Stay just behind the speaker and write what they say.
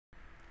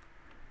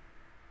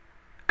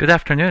Good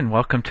afternoon.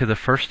 Welcome to the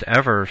first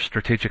ever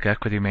Strategic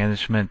Equity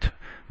Management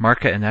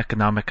Market and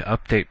Economic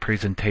Update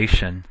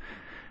presentation.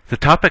 The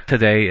topic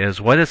today is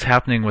what is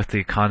happening with the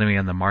economy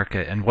and the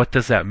market, and what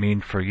does that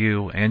mean for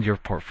you and your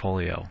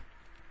portfolio.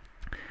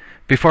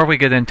 Before we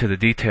get into the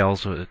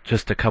details,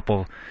 just a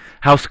couple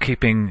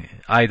housekeeping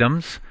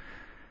items.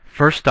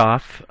 First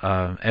off,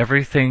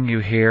 everything you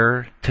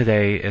hear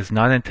today is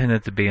not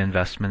intended to be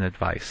investment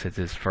advice. It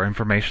is for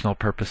informational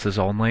purposes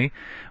only.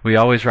 We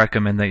always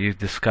recommend that you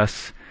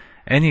discuss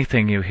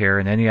anything you hear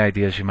and any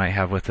ideas you might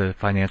have with a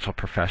financial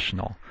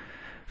professional.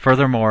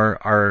 Furthermore,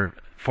 our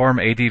Form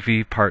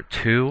ADV Part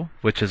 2,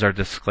 which is our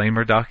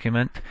disclaimer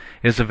document,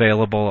 is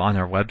available on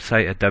our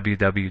website at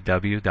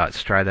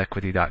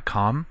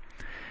www.stratequity.com.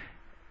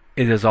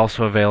 It is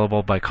also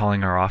available by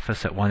calling our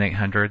office at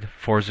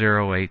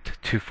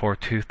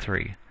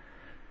 1-800-408-2423.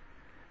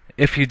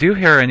 If you do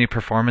hear any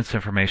performance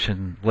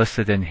information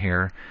listed in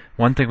here,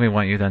 one thing we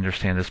want you to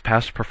understand is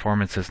past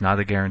performance is not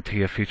a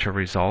guarantee of future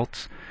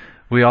results.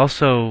 We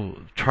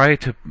also try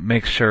to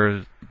make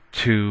sure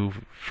to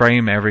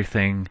frame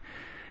everything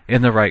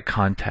in the right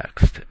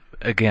context.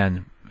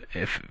 Again,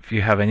 if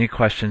you have any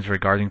questions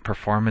regarding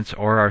performance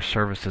or our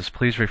services,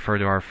 please refer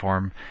to our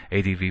Form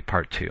ADV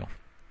Part 2.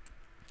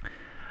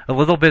 A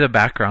little bit of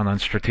background on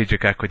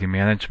strategic equity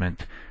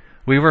management.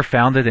 We were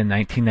founded in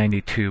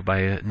 1992 by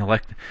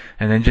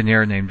an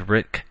engineer named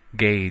Rick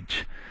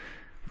Gage.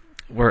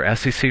 We're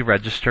SEC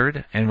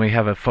registered, and we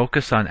have a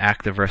focus on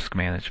active risk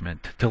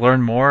management. To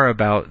learn more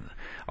about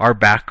our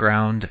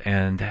background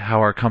and how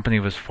our company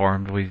was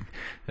formed, we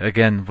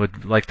again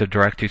would like to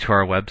direct you to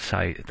our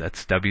website.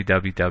 That's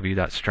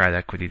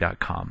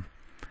www.stratequity.com.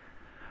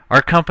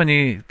 Our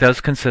company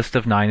does consist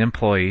of 9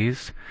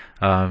 employees.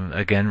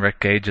 Again, Rick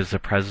Gage is the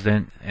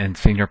president and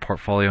senior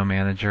portfolio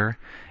manager.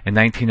 In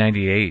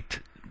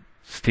 1998,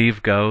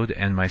 Steve Goad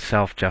and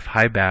myself, Jeff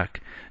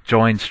Hybiak,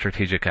 joined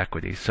Strategic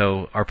Equity.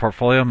 So our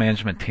portfolio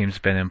management team's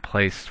been in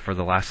place for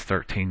the last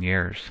 13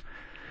 years.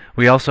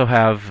 We also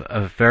have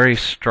a very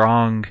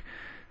strong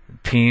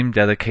team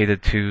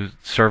dedicated to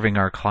serving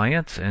our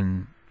clients,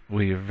 and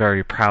we are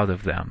very proud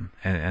of them.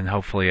 And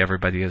hopefully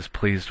everybody is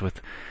pleased with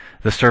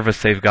the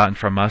service they've gotten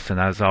from us. And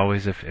as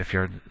always, if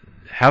you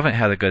haven't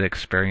had a good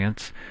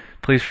experience,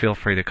 please feel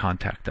free to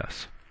contact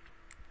us.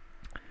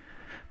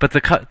 But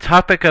the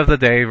topic of the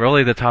day,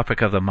 really the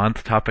topic of the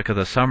month, topic of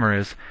the summer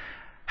is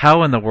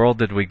how in the world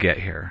did we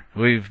get here?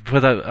 We've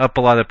put up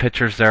a lot of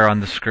pictures there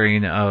on the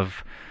screen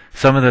of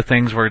some of the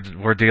things we're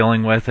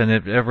dealing with, and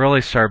it really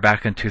started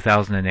back in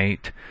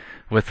 2008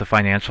 with the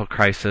financial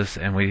crisis,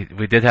 and we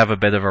did have a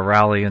bit of a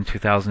rally in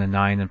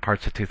 2009 and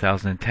parts of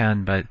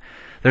 2010, but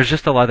there's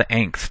just a lot of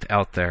angst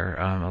out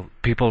there.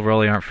 People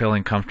really aren't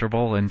feeling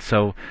comfortable, and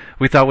so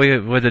we thought we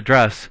would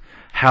address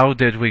how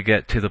did we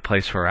get to the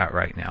place we're at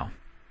right now.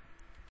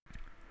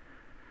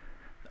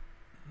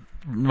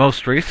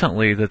 Most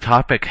recently, the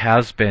topic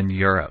has been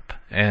Europe,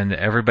 and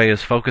everybody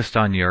is focused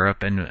on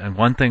Europe. And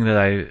one thing that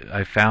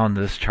I found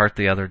this chart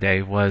the other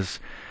day was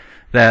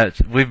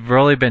that we've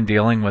really been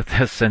dealing with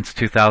this since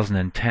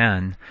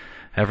 2010.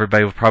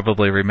 Everybody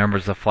probably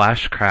remembers the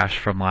flash crash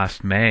from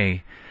last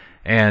May,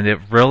 and it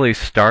really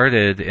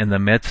started in the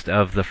midst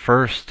of the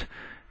first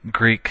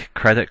Greek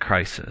credit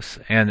crisis.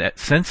 And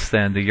since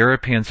then, the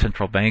European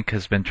Central Bank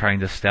has been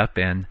trying to step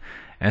in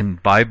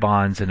and buy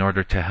bonds in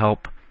order to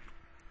help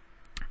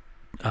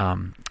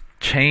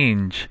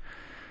change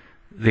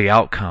the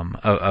outcome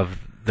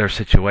of their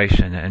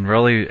situation. And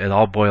really it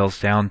all boils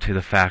down to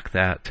the fact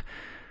that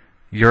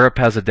Europe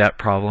has a debt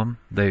problem.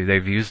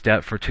 They've used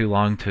debt for too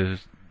long to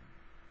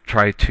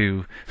try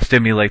to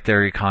stimulate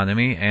their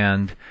economy,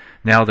 and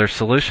now their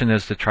solution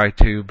is to try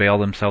to bail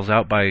themselves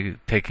out by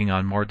taking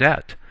on more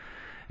debt.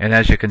 And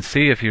as you can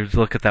see, if you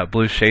look at that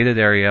blue shaded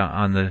area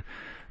on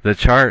the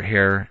chart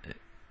here,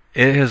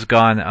 it has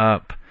gone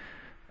up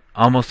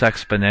almost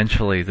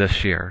exponentially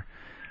this year.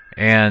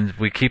 And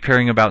we keep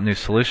hearing about new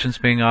solutions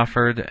being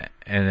offered,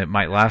 and it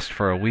might last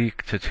for a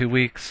week to 2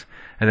 weeks,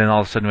 and then all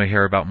of a sudden we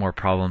hear about more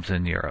problems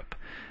in Europe.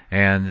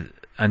 And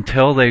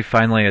until they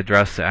finally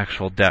address the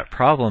actual debt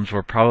problems,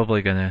 we're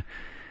probably going to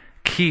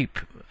keep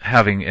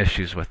having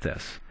issues with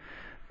this.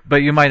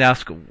 But you might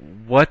ask,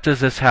 what does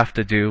this have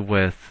to do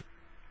with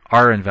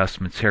our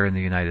investments here in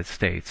the United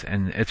States?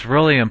 And it's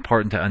really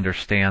important to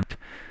understand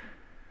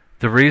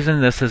the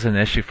reason this is an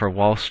issue for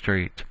Wall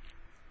Street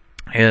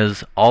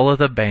is all of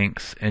the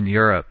banks in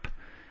Europe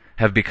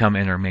have become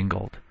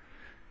intermingled.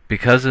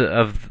 Because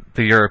of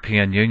the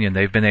European Union,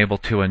 they've been able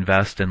to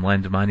invest and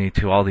lend money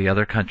to all the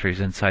other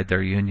countries inside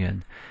their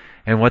union.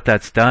 And what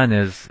that's done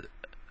is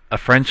a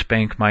French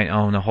bank might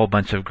own a whole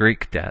bunch of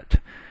Greek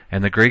debt,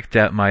 and the Greek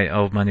debt might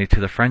owe money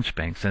to the French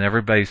banks, and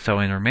everybody's so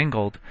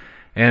intermingled.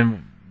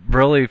 And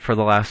really for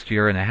the last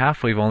year and a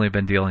half, we've only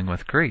been dealing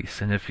with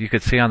Greece. And if you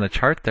could see on the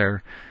chart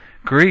there,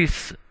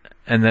 Greece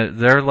and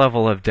their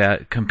level of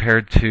debt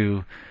compared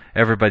to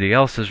everybody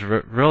else is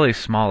really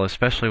small,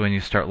 especially when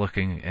you start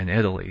looking in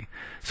Italy.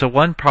 So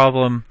one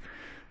problem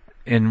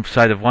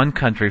inside of one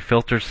country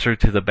filters through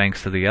to the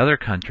banks of the other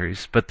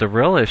countries, but the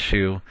real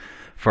issue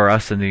for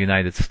us in the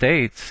United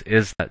States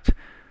is that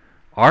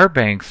our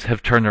banks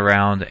have turned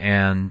around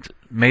and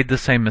made the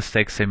same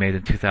mistakes they made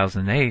in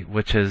 2008,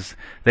 which is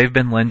they've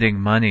been lending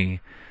money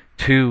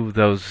to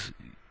those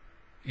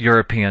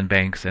European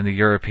banks and the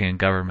European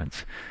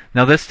governments.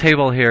 Now this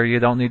table here, you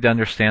don't need to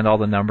understand all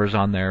the numbers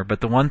on there, but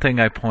the one thing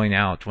I point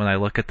out when I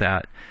look at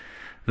that,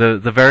 the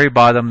very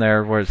bottom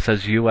there where it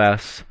says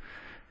US,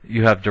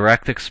 you have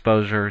direct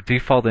exposure,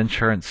 default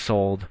insurance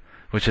sold,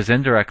 which is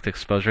indirect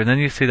exposure, and then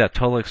you see that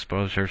total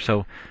exposure.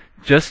 So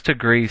just to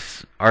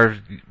Greece, our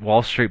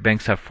Wall Street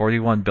banks have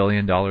 $41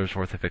 billion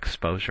worth of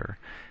exposure.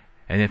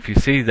 And if you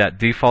see that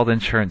default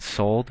insurance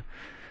sold,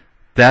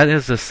 that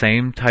is the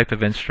same type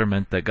of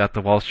instrument that got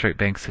the Wall Street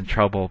banks in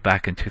trouble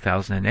back in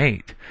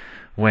 2008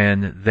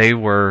 when they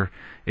were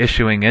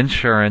issuing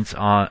insurance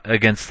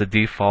against the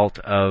default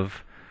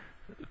of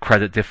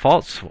credit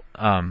defaults,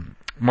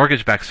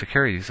 mortgage-backed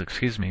securities,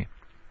 excuse me.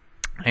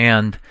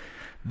 And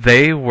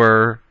they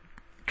were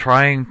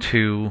trying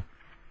to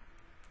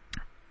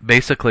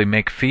basically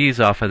make fees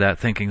off of that,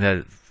 thinking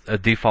that a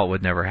default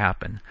would never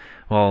happen.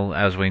 Well,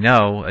 as we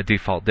know, a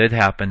default did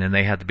happen, and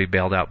they had to be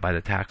bailed out by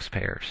the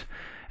taxpayers.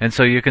 And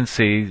so you can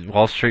see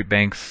Wall Street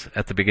banks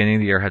at the beginning of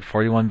the year had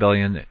 $41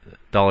 billion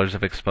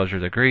of exposure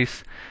to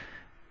Greece,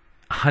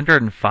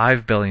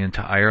 $105 billion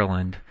to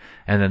Ireland,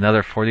 and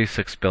another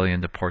 $46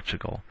 billion to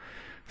Portugal.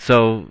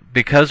 So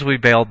because we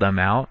bailed them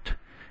out,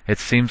 it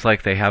seems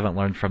like they haven't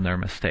learned from their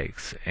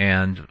mistakes.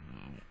 And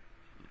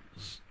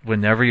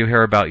whenever you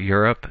hear about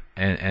Europe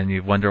and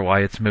you wonder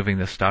why it's moving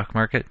the stock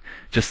market,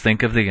 just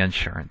think of the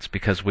insurance,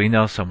 because we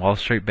know some Wall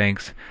Street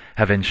banks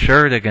have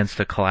insured against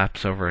a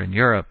collapse over in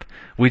Europe.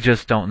 We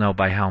just don't know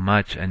by how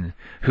much and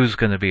who's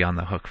going to be on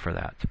the hook for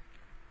that.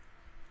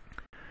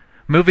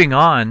 Moving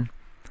on,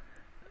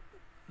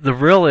 the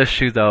real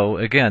issue though,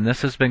 again,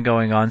 this has been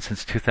going on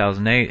since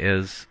 2008,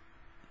 is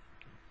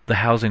the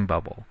housing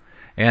bubble.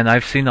 And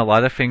I've seen a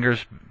lot of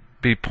fingers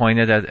be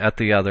pointed at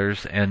the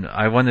others, and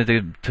I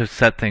wanted to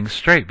set things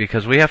straight,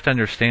 because we have to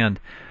understand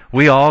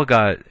we all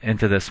got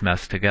into this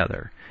mess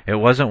together. It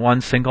wasn't one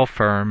single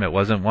firm, it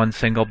wasn't one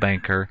single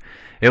banker,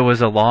 it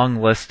was a long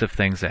list of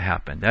things that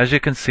happened. As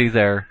you can see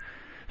there,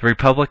 the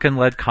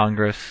Republican-led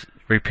Congress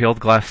repealed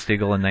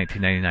Glass-Steagall in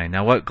 1999.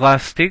 Now what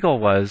Glass-Steagall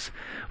was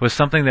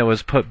something that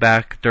was put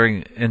back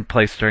in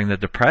place during the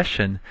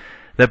Depression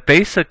that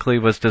basically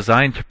was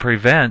designed to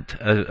prevent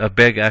a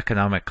big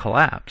economic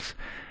collapse.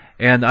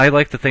 And I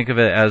like to think of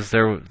it as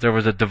there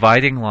was a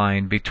dividing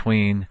line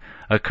between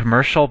a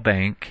commercial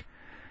bank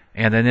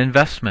and an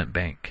investment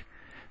bank.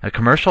 A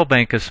commercial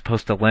bank is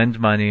supposed to lend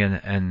money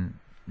and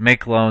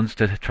make loans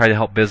to try to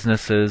help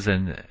businesses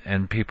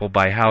and people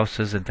buy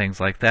houses and things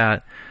like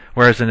that,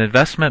 whereas an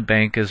investment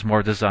bank is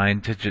more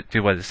designed to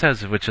do what it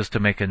says, which is to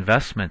make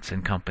investments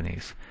in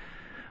companies.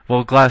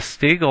 Well,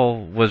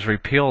 Glass-Steagall was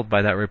repealed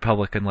by that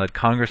Republican-led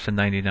Congress in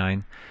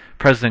 '99.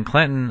 President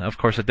Clinton, of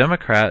course a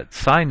Democrat,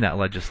 signed that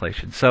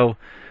legislation. So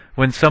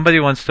when somebody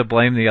wants to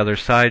blame the other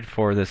side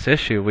for this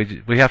issue,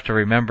 we have to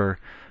remember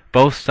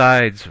both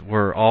sides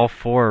were all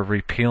for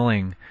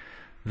repealing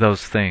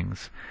those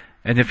things.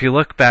 And if you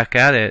look back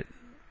at it,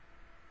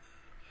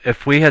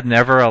 if we had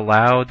never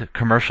allowed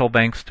commercial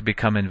banks to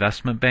become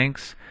investment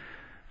banks,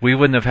 we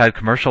wouldn't have had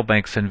commercial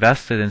banks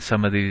invested in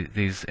some of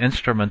these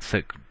instruments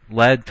that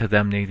led to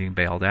them needing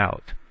bailed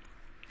out.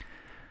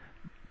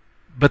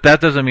 But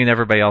that doesn't mean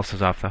everybody else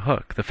is off the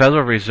hook. The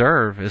Federal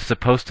Reserve is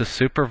supposed to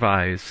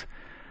supervise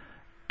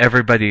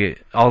everybody,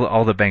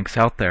 all the banks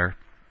out there,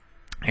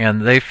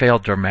 and they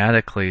failed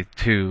dramatically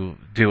to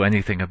do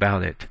anything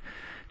about it.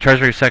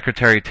 Treasury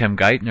Secretary Tim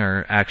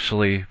Geithner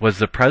actually was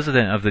the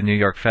president of the New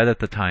York Fed at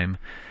the time,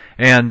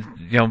 and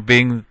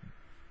being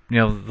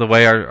the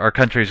way our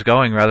country is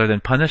going, rather than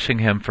punishing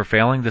him for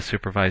failing to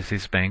supervise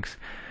these banks,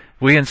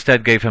 we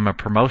instead gave him a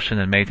promotion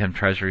and made him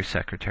Treasury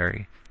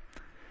Secretary.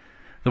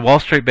 The Wall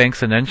Street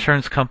banks and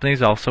insurance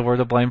companies also were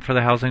to blame for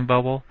the housing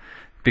bubble,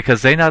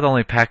 because they not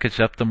only packaged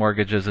up the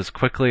mortgages as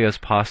quickly as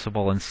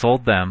possible and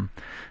sold them,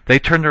 they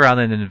turned around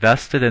and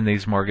invested in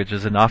these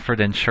mortgages and offered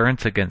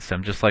insurance against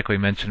them, just like we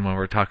mentioned when we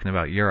were talking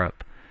about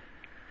Europe.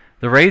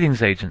 The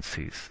ratings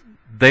agencies,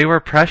 they were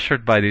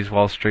pressured by these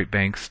Wall Street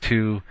banks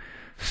to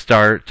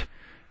start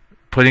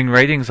putting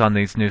ratings on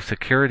these new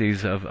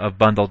securities of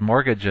bundled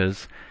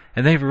mortgages,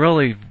 and they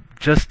really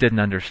just didn't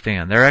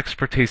understand. Their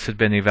expertise had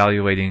been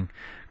evaluating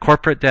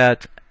corporate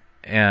debt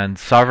and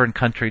sovereign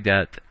country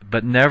debt,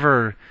 but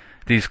never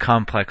these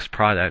complex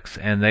products,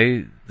 and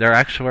their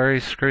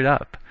actuaries screwed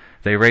up.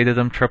 They rated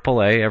them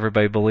AAA,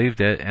 everybody believed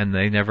it, and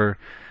they never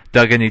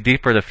dug any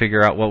deeper to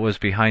figure out what was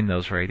behind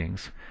those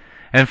ratings.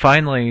 And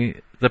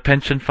finally, the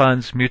pension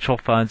funds, mutual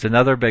funds, and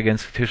other big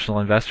institutional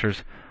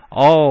investors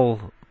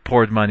all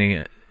poured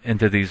money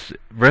into these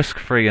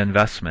risk-free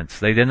investments.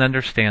 They didn't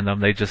understand them.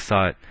 They just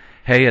thought,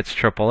 hey, it's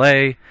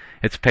AAA,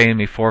 it's paying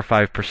me 4 or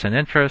 5%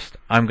 interest,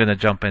 I'm going to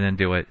jump in and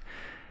do it.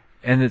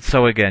 And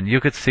so again, you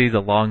could see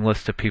the long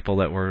list of people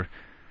that were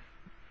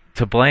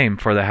to blame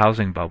for the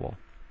housing bubble.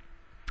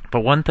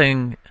 But one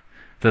thing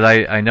that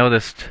I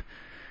noticed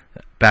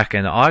back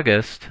in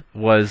August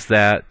was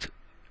that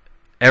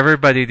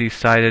everybody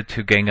decided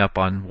to gang up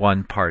on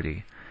one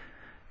party.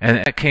 And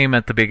it came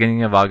at the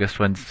beginning of August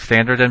when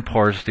Standard &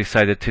 Poor's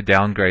decided to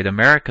downgrade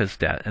America's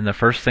debt. And the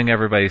first thing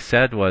everybody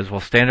said was,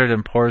 well,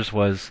 Standard & Poor's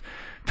was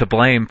to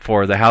blame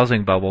for the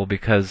housing bubble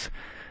because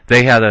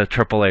they had a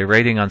AAA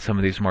rating on some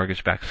of these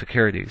mortgage-backed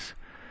securities.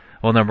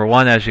 Well, number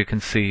one, as you can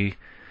see,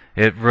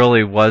 it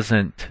really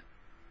wasn't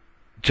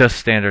just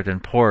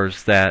Standard &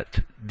 Poor's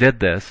that did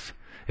this.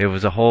 It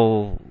was a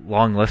whole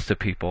long list of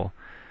people.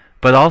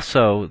 But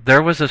also,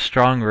 there was a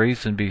strong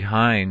reason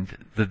behind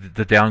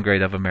the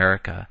downgrade of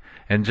America.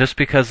 And just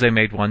because they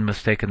made one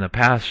mistake in the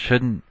past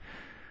shouldn't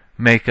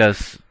make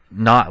us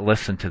not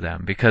listen to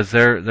them, because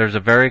there's a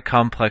very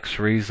complex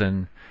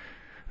reason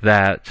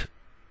that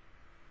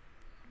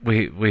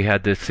we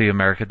had to see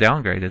America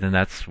downgraded, and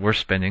that's we're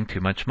spending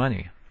too much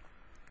money.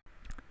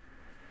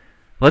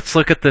 Let's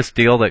look at this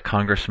deal that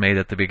Congress made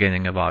at the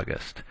beginning of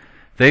August.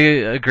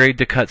 They agreed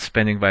to cut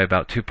spending by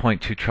about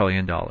 $2.2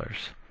 trillion.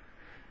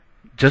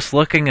 Just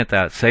looking at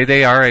that, say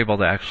they are able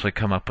to actually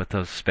come up with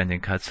those spending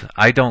cuts.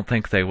 I don't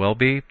think they will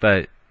be,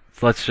 but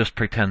let's just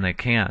pretend they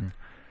can.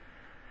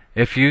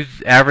 If you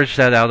average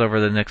that out over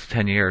the next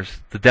 10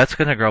 years, the debt's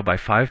going to grow by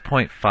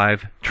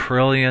 $5.5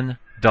 trillion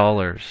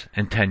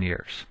in 10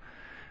 years.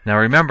 Now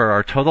remember,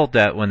 our total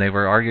debt when they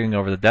were arguing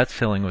over the debt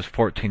ceiling was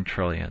 $14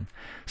 trillion.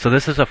 So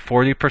this is a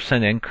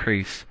 40%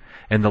 increase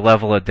in the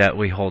level of debt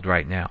we hold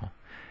right now.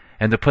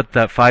 And to put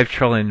that $5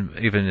 trillion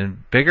even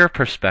in bigger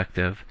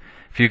perspective,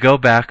 if you go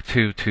back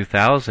to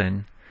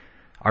 2000,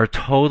 our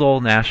total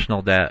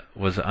national debt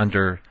was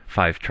under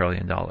 $5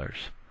 trillion.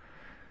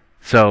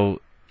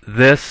 So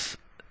this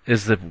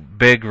is the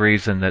big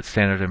reason that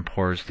Standard &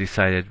 Poor's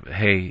decided,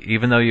 hey,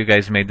 even though you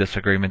guys made this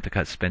agreement to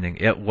cut spending,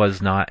 it was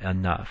not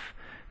enough,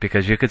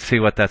 because you could see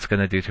what that's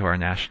going to do to our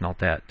national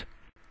debt.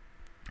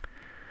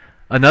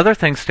 Another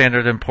thing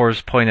Standard &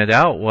 Poor's pointed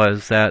out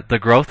was that the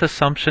growth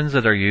assumptions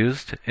that are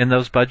used in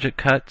those budget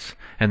cuts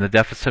and the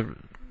deficit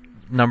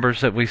numbers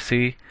that we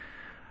see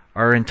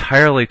are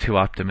entirely too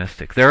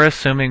optimistic. They're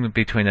assuming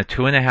between a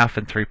 2.5%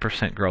 and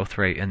 3% growth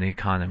rate in the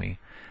economy.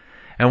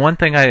 And one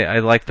thing I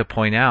like to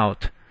point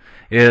out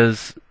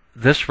is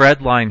this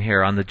red line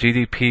here on the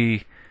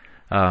GDP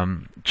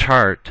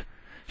chart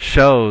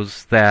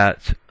shows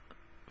that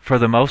for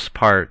the most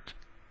part,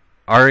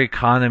 our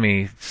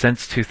economy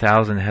since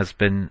 2000 has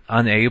been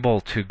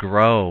unable to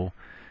grow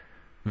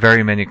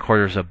very many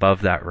quarters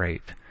above that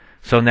rate.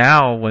 So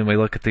now when we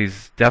look at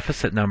these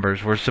deficit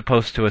numbers, we're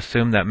supposed to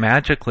assume that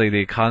magically the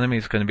economy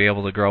is going to be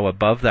able to grow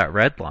above that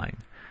red line.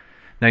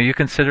 Now you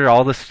consider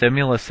all the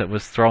stimulus that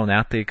was thrown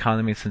at the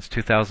economy since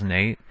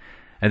 2008,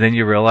 and then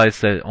you realize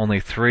that only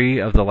 3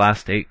 of the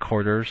last 8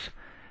 quarters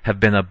have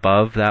been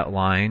above that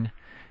line.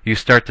 You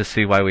start to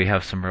see why we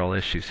have some real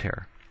issues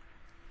here.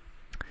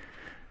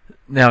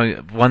 Now,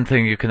 one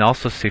thing you can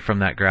also see from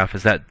that graph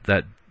is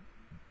that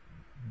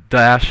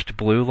dashed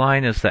blue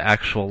line is the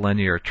actual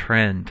linear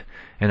trend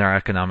in our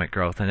economic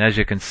growth. And as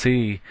you can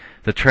see,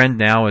 the trend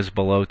now is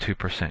below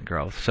 2%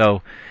 growth.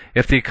 So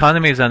if the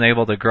economy is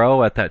unable to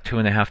grow at that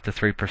 2.5% to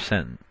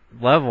 3%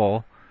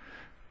 level,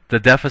 the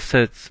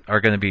deficits are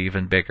going to be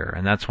even bigger.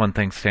 And that's one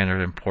thing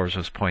Standard & Poor's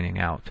was pointing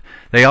out.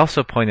 They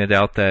also pointed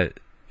out that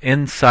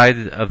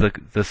inside of the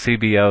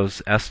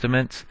CBO's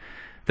estimates,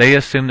 they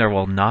assume there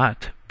will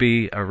not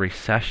be a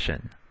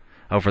recession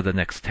over the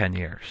next 10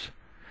 years.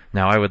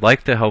 Now, I would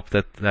like to hope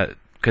that that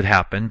could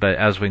happen, but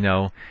as we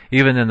know,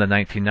 even in the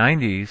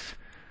 1990s,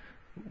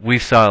 we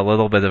saw a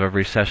little bit of a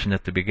recession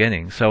at the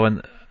beginning.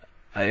 So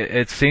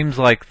it seems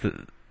like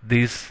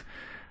these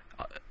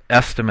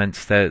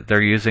estimates that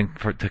they're using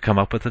to come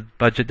up with the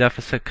budget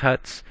deficit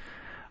cuts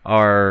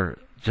are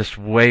just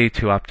way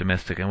too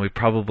optimistic, and we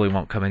probably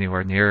won't come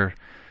anywhere near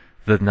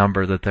the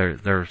number that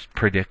they're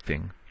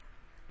predicting.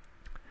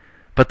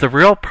 But the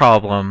real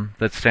problem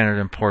that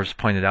Standard & Poor's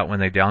pointed out when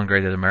they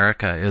downgraded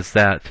America is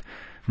that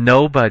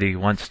nobody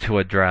wants to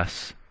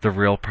address the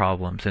real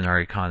problems in our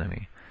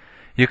economy.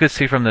 You could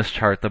see from this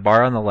chart, the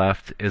bar on the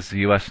left is the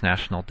U.S.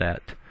 national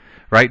debt.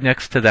 Right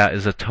next to that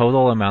is a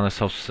total amount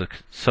of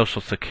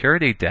Social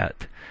Security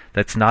debt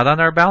that's not on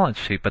our balance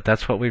sheet, but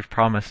that's what we've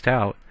promised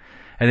out.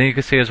 And then you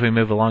can see as we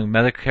move along,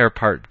 Medicare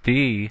Part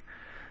D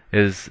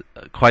is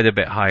quite a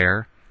bit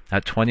higher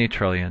at $20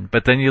 trillion.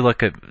 But then you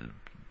look at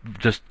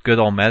just good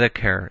old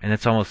Medicare, and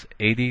it's almost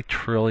 $80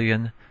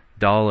 trillion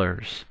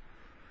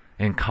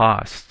in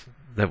costs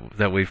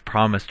that we've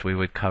promised we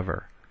would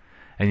cover.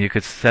 And you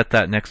could set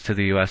that next to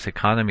the U.S.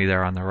 economy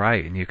there on the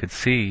right, and you could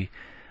see,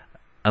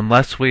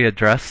 unless we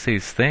address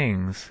these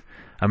things,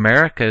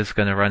 America is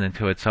going to run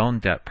into its own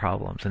debt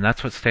problems. And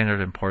that's what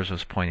Standard & Poor's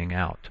was pointing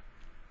out.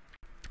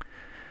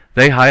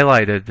 They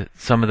highlighted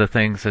some of the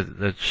things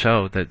that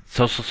show that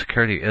Social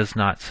Security is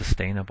not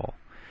sustainable.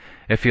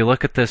 If you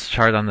look at this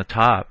chart on the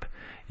top,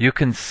 you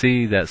can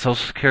see that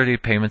Social Security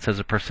payments as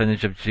a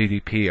percentage of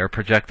GDP are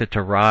projected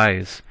to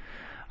rise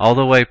all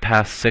the way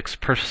past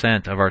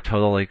 6% of our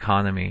total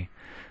economy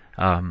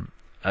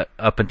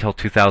up until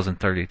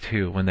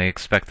 2032, when they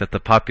expect that the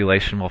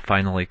population will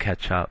finally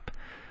catch up.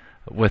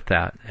 with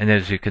that. And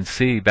as you can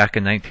see, back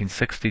in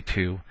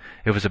 1962,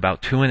 it was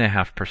about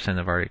 2.5%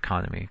 of our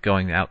economy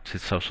going out to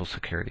Social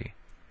Security.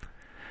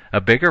 A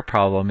bigger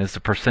problem is the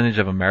percentage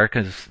of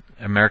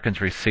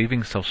Americans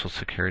receiving Social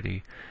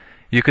Security.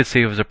 You could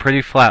see it was a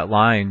pretty flat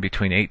line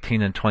between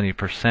 18 and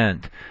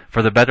 20%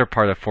 for the better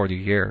part of 40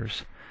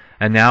 years.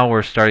 And now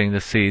we're starting to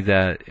see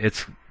that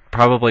it's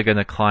probably going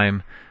to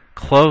climb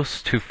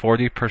close to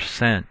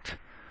 40%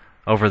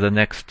 over the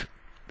next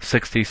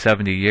 60,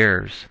 70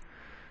 years,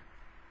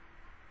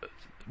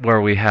 where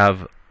we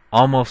have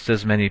almost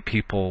as many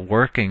people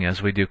working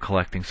as we do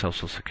collecting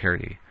Social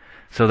Security.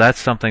 So that's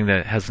something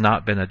that has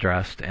not been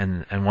addressed,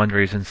 and one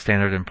reason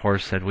Standard &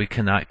 Poor's said we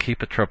cannot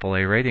keep a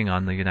AAA rating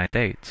on the United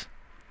States.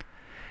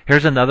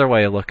 Here's another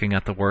way of looking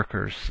at the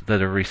workers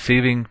that are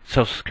receiving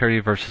Social Security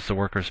versus the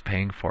workers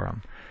paying for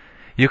them.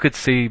 You could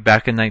see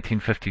back in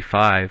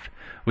 1955,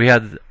 we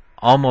had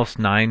almost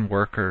 9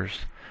 workers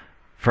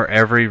for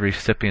every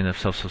recipient of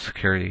Social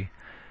Security.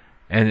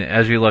 And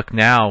as you look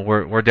now,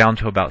 we're down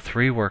to about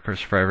 3 workers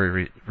for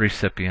every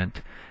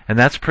recipient, and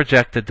that's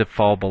projected to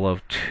fall below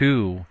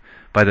 2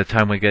 by the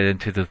time we get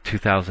into the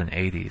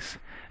 2080s.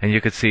 And you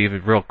could see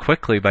real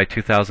quickly by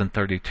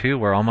 2032,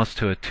 we're almost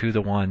to a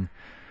 2-to-1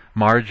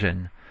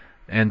 margin.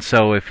 And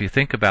so if you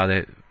think about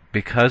it,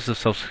 because the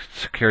Social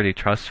Security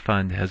Trust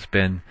Fund has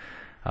been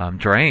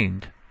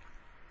drained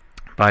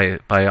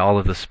by all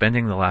of the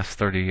spending the last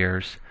 30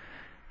 years,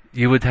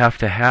 you would have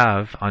to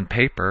have, on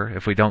paper,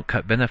 if we don't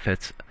cut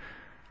benefits,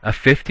 a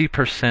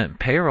 50%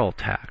 payroll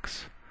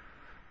tax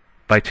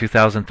by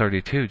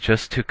 2032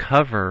 just to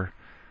cover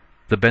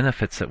the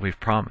benefits that we've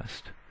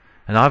promised.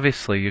 And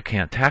obviously you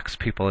can't tax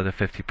people at a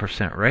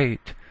 50%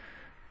 rate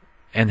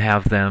and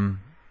have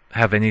them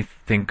have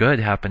anything good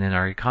happen in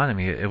our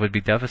economy. It would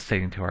be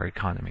devastating to our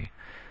economy.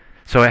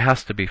 So it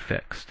has to be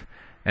fixed.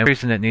 And the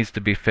reason it needs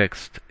to be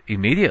fixed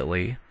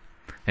immediately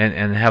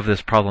and have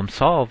this problem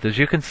solved is,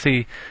 you can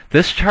see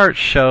this chart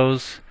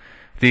shows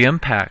the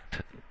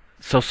impact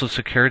Social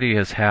Security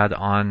has had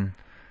on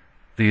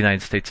the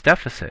United States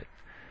deficit.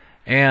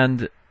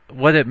 And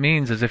what it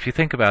means is, if you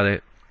think about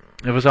it,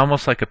 it was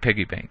almost like a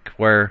piggy bank,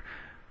 where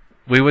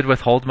we would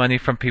withhold money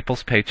from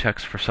people's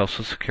paychecks for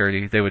Social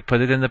Security. They would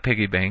put it in the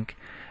piggy bank,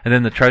 and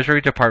then the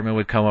Treasury Department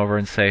would come over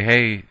and say,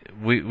 hey,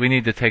 we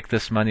need to take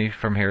this money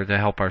from here to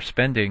help our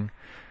spending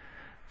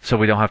so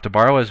we don't have to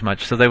borrow as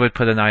much. So they would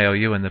put an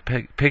IOU in the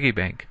piggy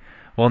bank.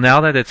 Well, now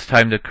that it's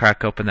time to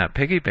crack open that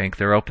piggy bank,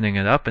 they're opening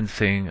it up and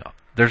seeing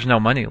there's no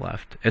money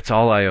left. It's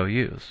all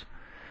IOUs.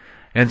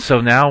 And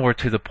so now we're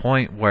to the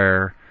point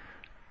where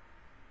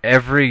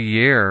every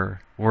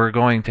year we're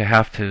going to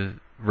have to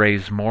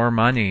raise more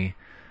money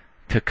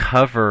to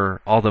cover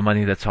all the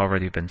money that's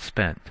already been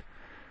spent.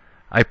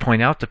 I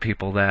point out to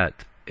people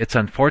that it's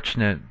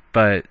unfortunate,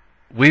 but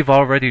we've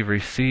already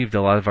received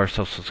a lot of our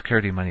Social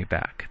Security money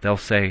back. They'll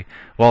say,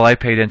 well, I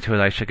paid into it,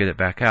 I should get it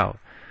back out.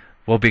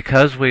 Well,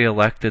 because we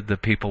elected the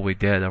people we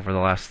did over the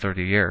last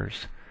 30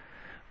 years,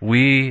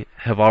 we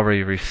have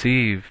already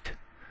received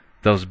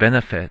those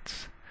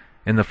benefits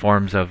in the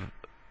forms of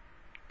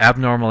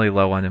abnormally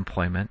low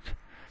unemployment.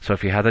 So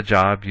if you had a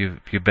job,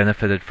 you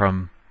benefited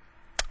from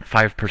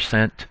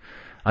 5%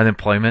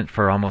 unemployment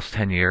for almost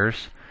 10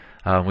 years.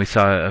 We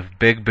saw a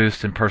big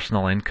boost in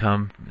personal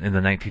income in the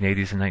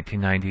 1980s and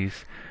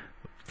 1990s.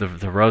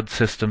 The road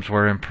systems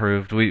were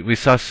improved. We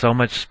saw so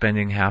much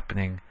spending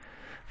happening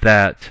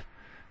that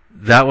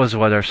was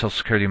what our Social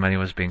Security money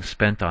was being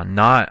spent on,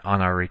 not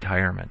on our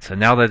retirements. And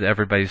now that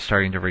everybody's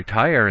starting to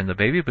retire in the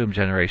baby boom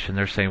generation,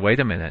 they're saying, wait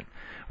a minute,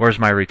 where's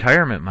my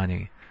retirement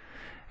money?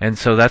 And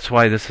so that's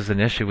why this is an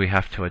issue we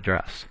have to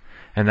address.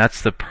 And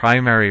that's the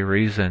primary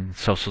reason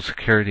Social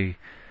Security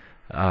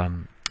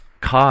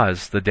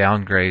caused the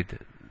downgrade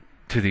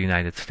to the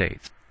United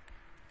States.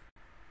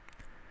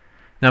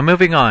 Now,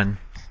 moving on,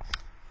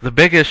 the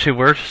big issue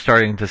we're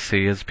starting to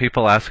see is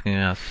people asking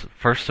us,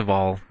 first of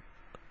all,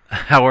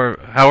 how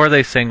are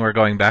they saying we're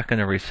going back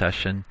into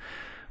recession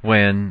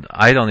when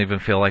I don't even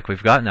feel like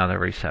we've gotten out of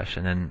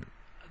recession? And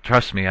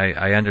trust me,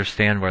 I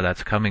understand where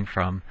that's coming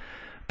from.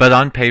 But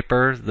on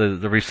paper,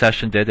 the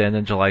recession did end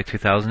in July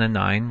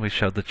 2009. We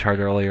showed the chart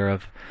earlier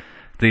of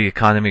the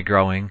economy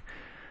growing.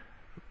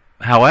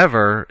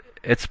 However,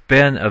 it's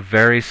been a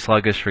very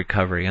sluggish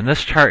recovery. And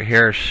this chart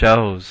here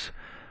shows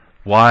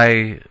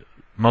why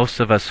most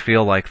of us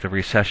feel like the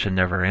recession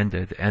never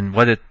ended. And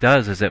what it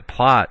does is it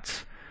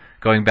plots,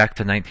 going back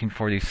to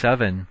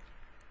 1947,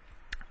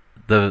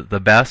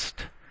 the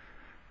best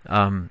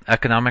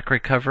economic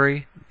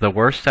recovery, the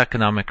worst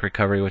economic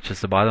recovery, which is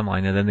the bottom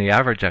line, and then the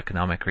average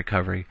economic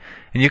recovery.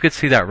 And you could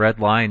see that red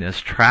line is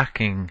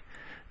tracking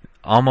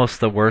almost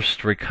the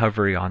worst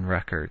recovery on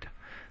record.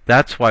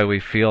 That's why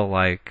we feel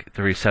like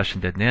the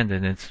recession didn't end,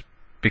 and it's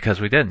because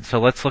we didn't. So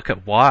let's look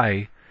at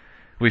why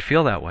we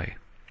feel that way.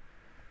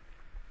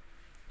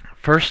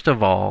 First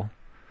of all,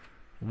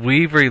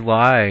 we've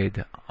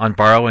relied on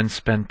borrow and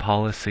spend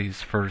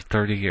policies for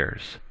 30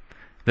 years.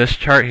 This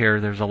chart here,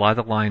 there's a lot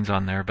of lines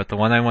on there, but the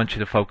one I want you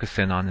to focus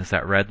in on is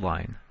that red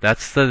line.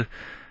 That's the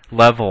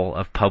level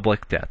of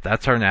public debt.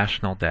 That's our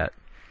national debt.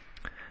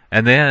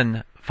 And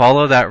then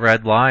follow that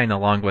red line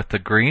along with the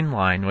green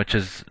line, which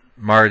is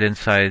marred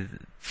inside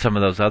some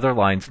of those other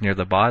lines near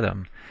the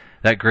bottom.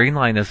 That green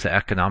line is the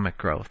economic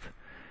growth.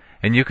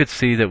 And you could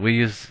see that we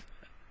use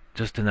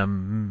just an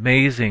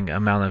amazing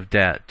amount of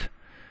debt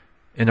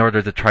in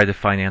order to try to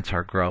finance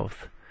our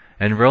growth.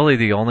 And really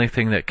the only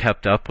thing that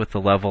kept up with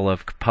the level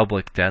of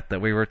public debt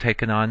that we were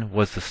taking on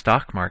was the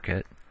stock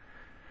market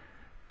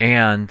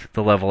and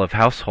the level of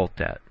household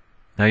debt.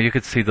 Now you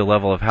could see the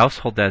level of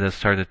household debt has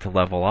started to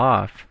level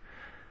off,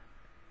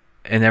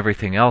 and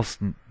everything else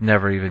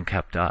never even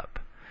kept up.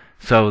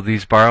 So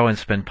these borrow and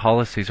spend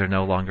policies are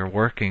no longer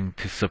working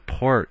to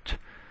support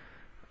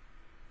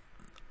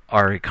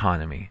our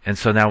economy. And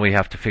so now we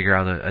have to figure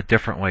out a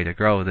different way to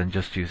grow than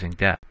just using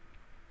debt.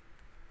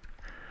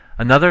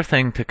 Another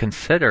thing to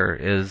consider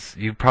is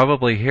you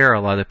probably hear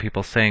a lot of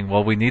people saying,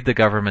 well, we need the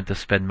government to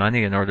spend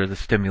money in order to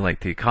stimulate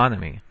the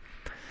economy.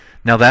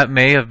 Now that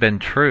may have been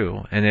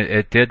true, and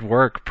it did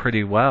work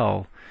pretty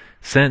well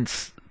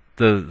since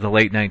the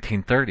late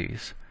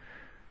 1930s.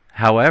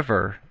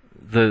 However,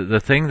 the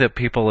thing that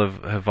people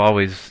have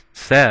always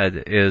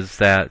said is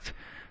that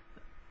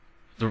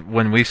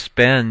when we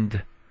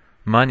spend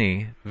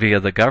money via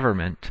the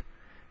government,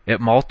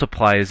 it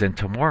multiplies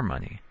into more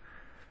money.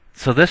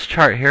 So this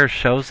chart here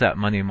shows that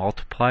money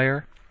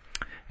multiplier,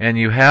 and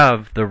you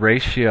have the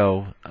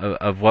ratio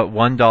of what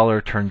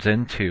 $1 turns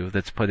into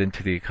that's put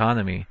into the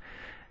economy.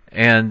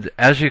 And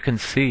as you can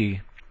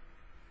see,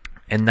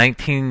 in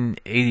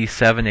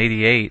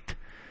 1987-88,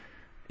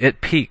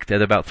 it peaked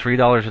at about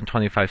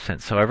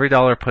 $3.25. So every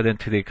dollar put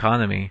into the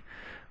economy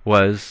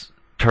was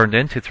turned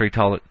into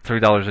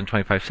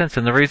 $3.25.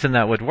 And the reason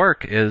that would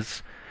work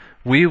is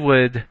we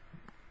would,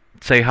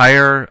 say,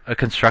 hire a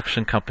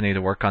construction company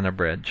to work on a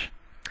bridge.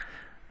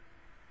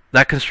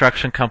 That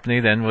construction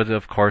company then would,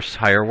 of course,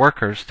 hire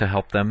workers to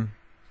help them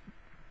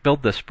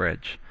build this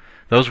bridge.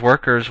 Those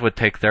workers would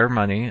take their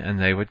money and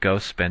they would go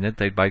spend it.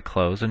 They'd buy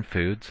clothes and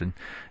foods and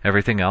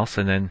everything else.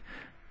 And then,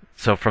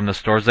 so from the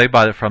stores they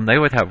bought it from, they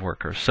would have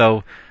workers.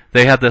 So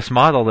they had this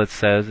model that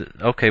says,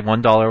 okay,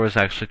 $1 was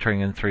actually turning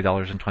in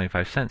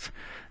 $3.25.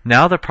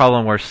 Now the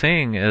problem we're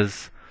seeing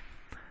is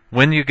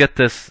when you get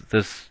this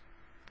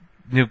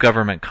new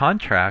government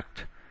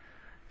contract,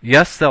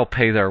 yes, they'll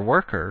pay their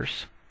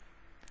workers.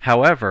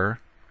 However,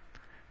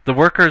 the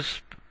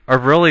workers are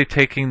really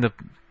taking the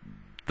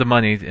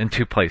money in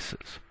two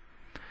places.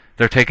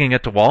 They're taking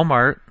it to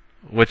Walmart,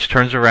 which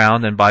turns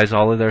around and buys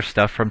all of their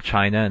stuff from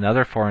China and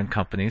other foreign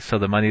companies, so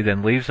the money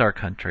then leaves our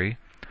country,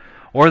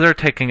 or they're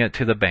taking it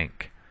to the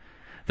bank.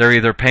 They're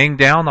either paying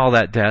down all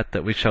that debt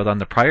that we showed on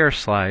the prior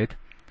slide,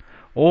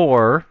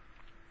 or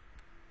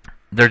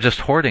they're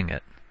just hoarding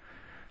it.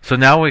 So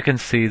now we can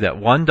see that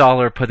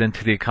 $1 put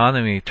into the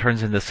economy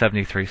turns into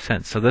 73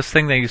 cents. So this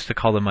thing they used to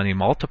call the money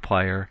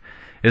multiplier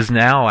is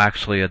now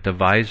actually a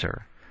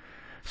divisor.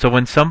 So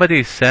when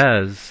somebody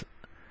says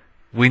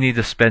we need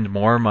to spend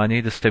more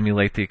money to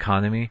stimulate the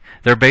economy,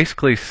 they're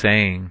basically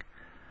saying,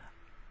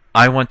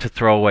 I want to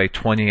throw away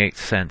 28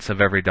 cents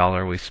of every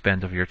dollar we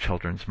spend of your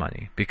children's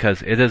money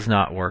because it is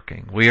not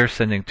working. We are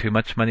sending too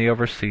much money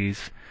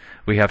overseas.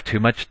 We have too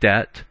much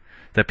debt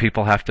that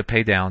people have to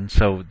pay down.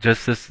 So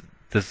just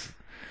this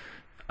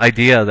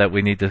idea that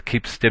we need to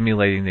keep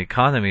stimulating the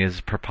economy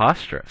is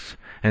preposterous.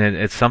 And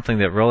it's something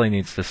that really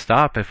needs to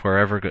stop if we're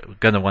ever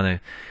going to want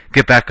to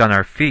get back on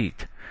our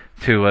feet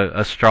to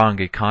a strong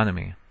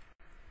economy.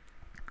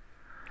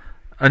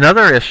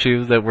 Another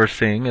issue that we're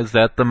seeing is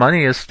that the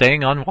money is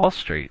staying on Wall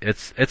Street.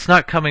 It's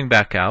not coming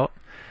back out.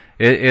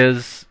 It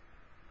is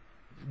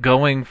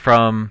going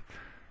from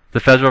the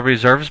Federal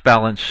Reserve's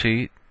balance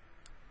sheet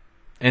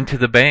into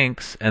the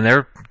banks, and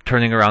they're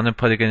turning around and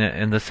putting it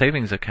in the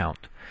savings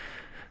account.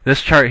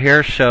 This chart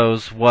here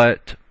shows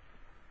what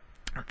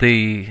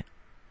the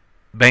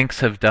banks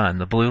have done.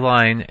 The blue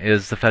line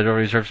is the Federal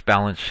Reserve's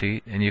balance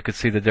sheet, and you can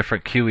see the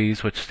different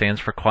QEs, which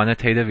stands for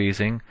quantitative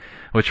easing,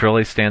 which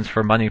really stands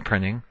for money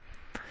printing.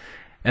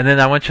 And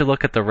then I want you to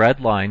look at the red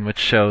line, which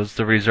shows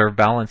the reserve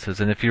balances.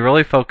 And if you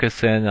really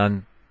focus in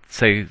on,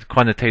 say,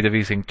 quantitative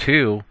easing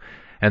 2,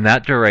 and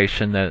that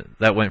duration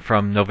that went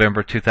from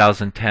November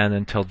 2010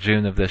 until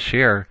June of this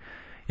year,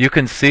 you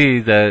can see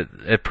that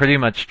it pretty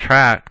much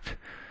tracked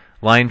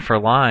line for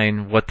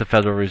line what the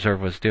Federal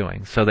Reserve was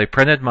doing. So they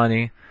printed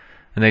money,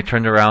 and they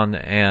turned around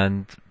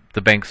and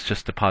the banks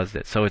just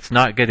deposited it. So it's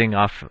not getting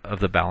off of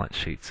the balance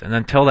sheets. And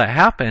until that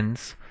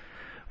happens,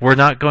 we're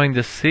not going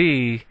to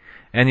see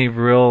any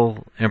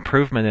real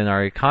improvement in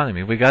our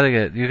economy. We got to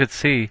get, you could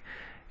see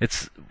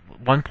it's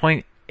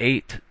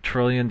 $1.8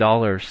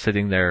 trillion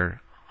sitting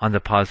there on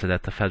deposit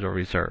at the Federal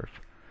Reserve.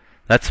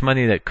 That's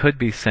money that could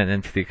be sent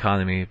into the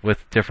economy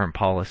with different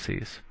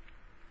policies.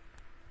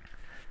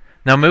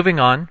 Now moving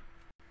on,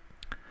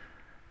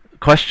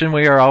 question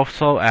we are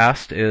also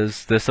asked,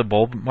 is this a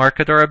bull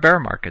market or a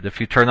bear market?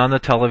 If you turn on the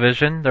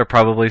television, they're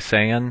probably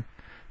saying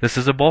this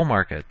is a bull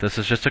market. This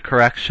is just a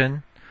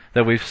correction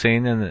that we've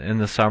seen in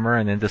the summer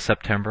and into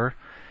September,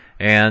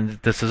 and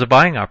this is a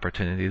buying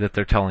opportunity that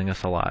they're telling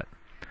us a lot.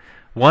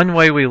 One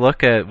way we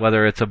look at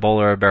whether it's a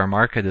bull or a bear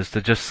market is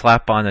to just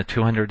slap on a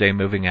 200-day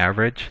moving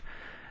average.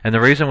 And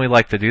the reason we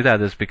like to do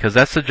that is because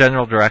that's the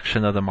general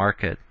direction of the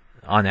market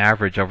on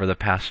average over the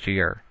past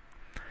year.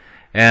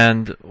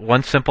 And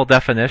one simple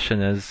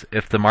definition is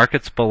if the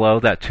market's below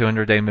that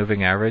 200-day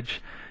moving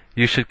average,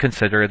 you should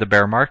consider it a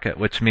bear market,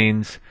 which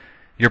means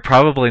you're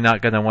probably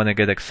not going to want to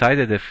get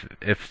excited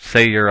if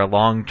say you're a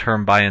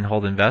long-term buy and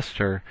hold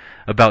investor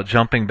about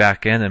jumping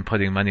back in and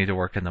putting money to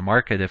work in the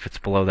market if it's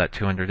below that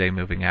 200-day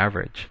moving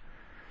average.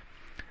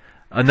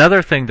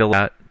 Another thing to look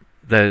at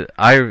that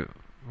I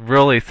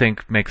really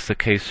think makes the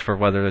case for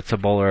whether it's a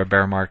bull or a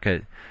bear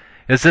market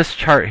is this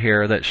chart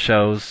here that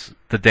shows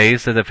the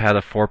days that have had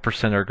a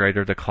 4% or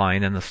greater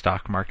decline in the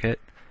stock market.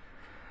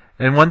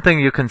 And one thing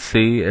you can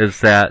see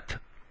is that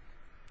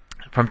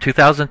from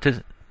 2000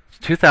 to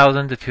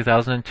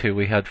 2002,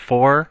 we had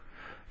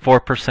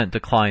 4%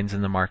 declines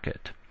in the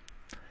market.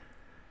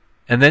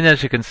 And then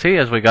as you can see,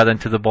 as we got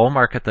into the bull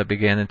market that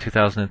began in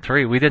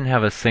 2003, we didn't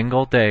have a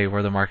single day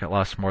where the market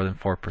lost more than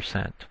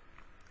 4%.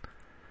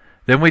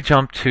 Then we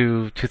jumped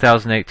to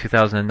 2008,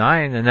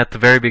 2009, and at the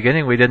very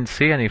beginning we didn't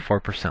see any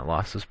 4%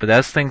 losses. But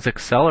as things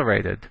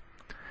accelerated,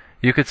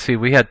 you could see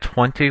we had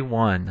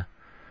 21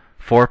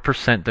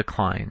 4%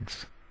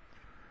 declines.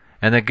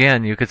 And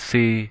again, you could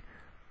see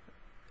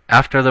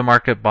after the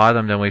market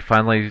bottomed and we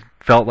finally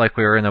felt like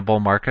we were in a bull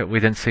market, we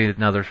didn't see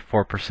another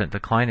 4%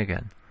 decline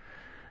again.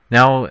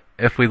 Now,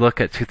 if we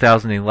look at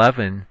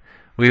 2011,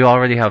 we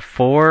already have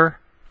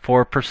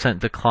 4%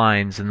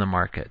 declines in the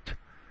market.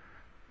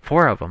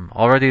 4 of them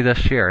already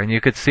this year. And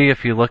you could see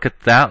if you look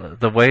at that,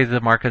 the way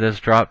the market has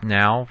dropped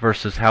now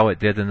versus how it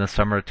did in the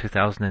summer of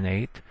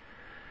 2008,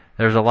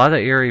 there's a lot of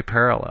eerie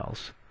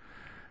parallels.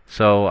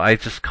 So I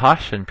just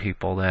caution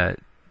people that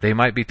they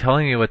might be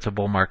telling you it's a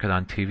bull market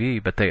on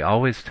TV, but they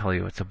always tell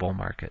you it's a bull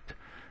market.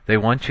 They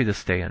want you to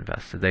stay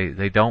invested.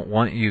 They don't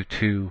want you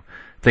to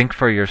think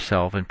for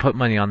yourself and put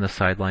money on the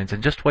sidelines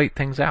and just wait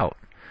things out.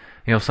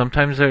 You know,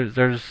 sometimes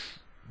there's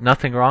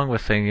nothing wrong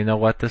with saying, you know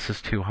what, this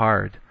is too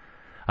hard.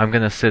 I'm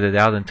going to sit it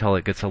out until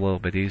it gets a little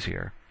bit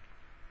easier.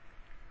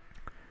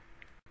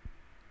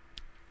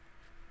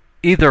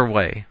 Either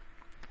way,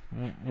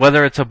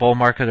 whether it's a bull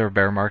market or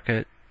bear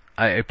market,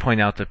 I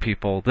point out to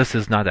people this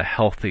is not a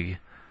healthy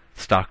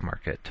stock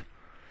market.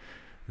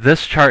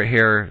 This chart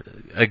here,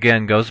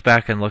 again, goes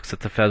back and looks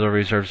at the Federal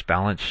Reserve's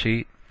balance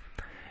sheet.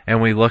 And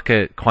we look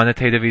at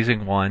quantitative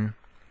easing 1,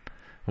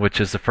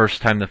 which is the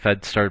first time the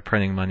Fed started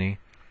printing money.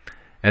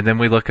 And then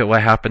we look at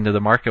what happened to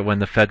the market when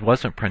the Fed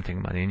wasn't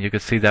printing money. And you can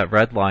see that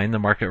red line, the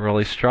market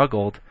really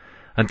struggled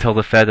until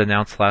the Fed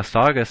announced last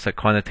August that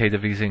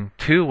quantitative easing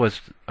 2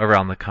 was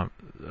around the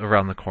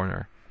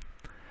corner.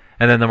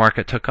 And then the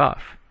market took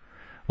off.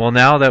 Well,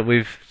 now that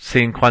we've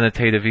seen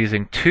quantitative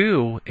easing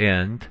 2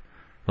 end,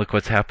 look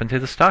what's happened to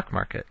the stock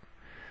market.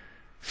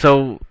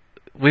 So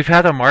we've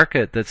had a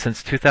market that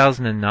since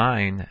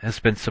 2009 has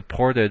been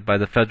supported by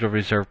the Federal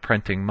Reserve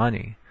printing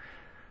money,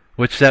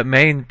 which that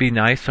may be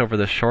nice over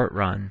the short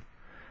run,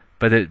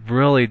 but it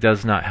really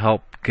does not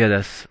help get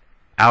us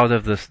out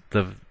of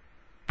the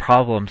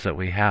problems that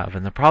we have.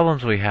 And the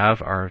problems we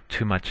have are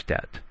too much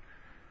debt.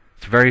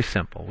 It's very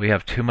simple. We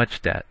have too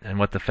much debt, and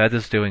what the Fed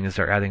is doing is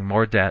they're adding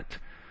more debt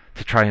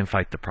to try and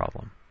fight the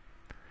problem.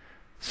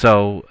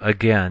 So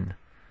again,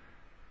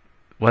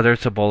 whether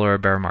it's a bull or a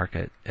bear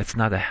market, it's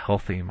not a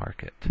healthy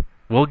market.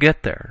 We'll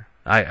get there.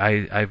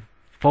 I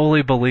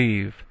fully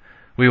believe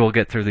we will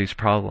get through these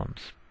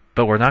problems.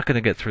 But we're not going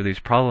to get through these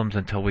problems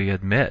until we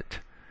admit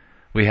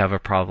we have a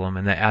problem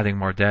and that adding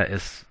more debt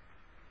is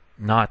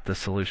not the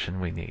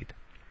solution we need.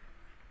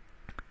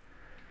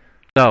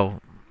 So,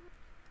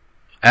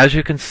 as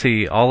you can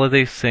see, all of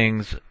these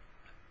things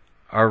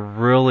are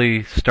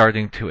really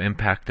starting to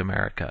impact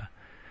America.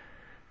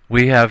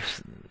 We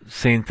have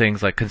seen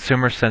things like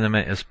consumer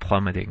sentiment is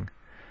plummeting.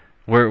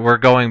 We're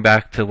going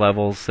back to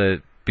levels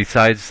that,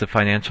 besides the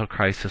financial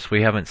crisis,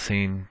 we haven't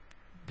seen,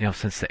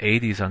 since the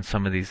 80s on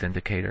some of these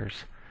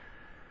indicators.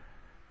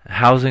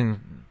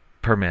 Housing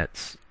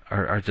permits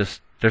are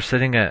just, they're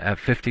sitting at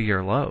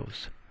 50-year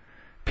lows.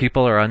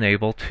 People are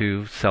unable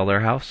to sell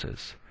their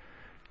houses.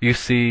 You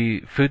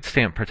see food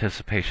stamp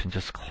participation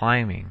just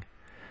climbing.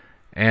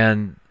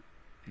 And,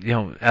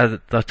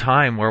 at the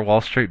time where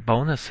Wall Street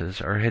bonuses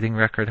are hitting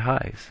record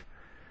highs.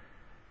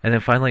 And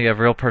then finally you have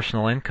real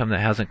personal income that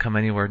hasn't come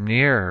anywhere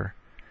near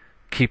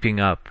keeping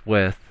up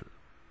with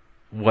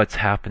what's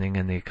happening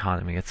in the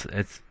economy.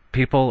 It's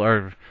people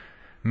are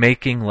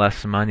making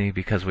less money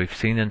because we've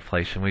seen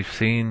inflation, we've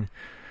seen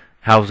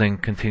housing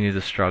continue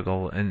to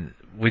struggle, and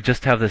we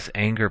just have this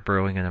anger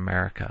brewing in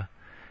America.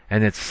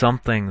 And it's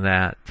something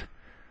that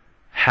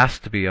has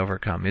to be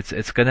overcome.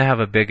 It's going to have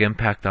a big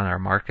impact on our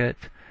market,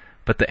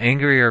 but the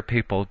angrier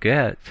people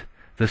get,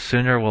 the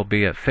sooner we'll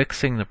be at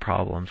fixing the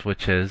problems,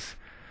 which is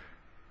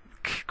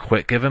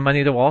quit giving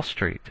money to Wall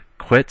Street,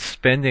 quit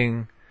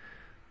spending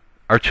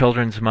our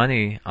children's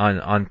money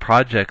on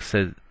projects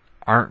that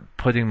aren't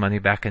putting money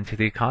back into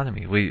the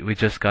economy. We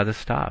just got to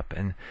stop.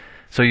 And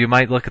So you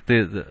might look at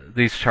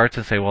these charts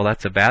and say, well,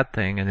 that's a bad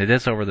thing, and it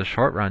is over the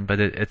short run, but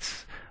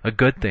it's a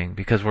good thing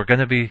because we're going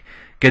to be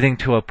getting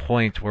to a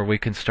point where we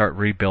can start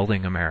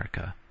rebuilding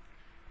America.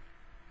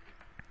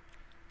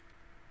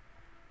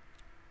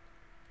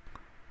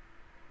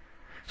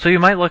 So you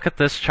might look at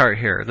this chart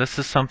here. This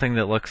is something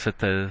that looks at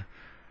the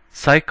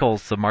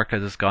cycles the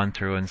market has gone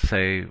through and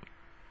say,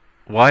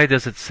 why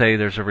does it say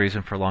there's a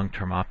reason for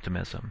long-term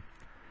optimism?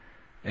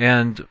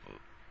 And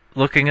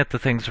looking at the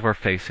things we're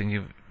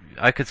facing,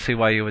 I could see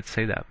why you would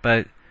say that.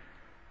 But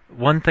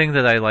one thing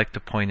that I like to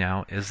point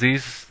out is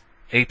these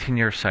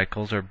 18-year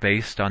cycles are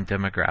based on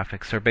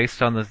demographics. They're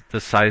based on the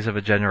size of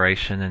a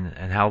generation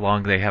and how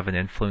long they have an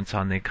influence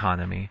on the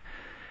economy.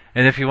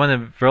 And if you want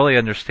to really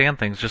understand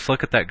things, just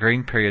look at that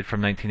green period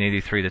from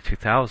 1983 to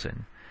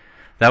 2000.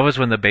 That was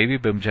when the baby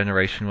boom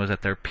generation was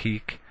at their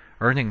peak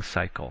earnings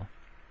cycle.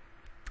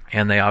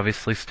 And they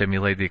obviously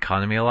stimulated the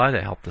economy a lot.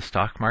 It helped the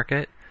stock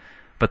market.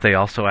 But they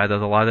also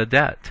added a lot of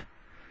debt.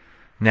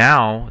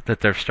 Now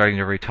that they're starting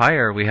to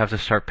retire, we have to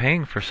start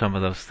paying for some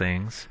of those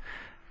things,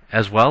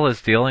 as well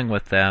as dealing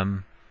with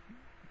them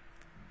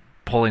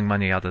pulling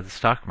money out of the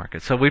stock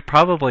market. So we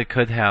probably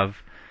could have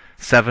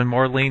 7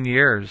 more lean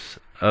years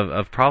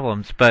of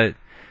problems, but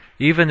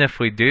even if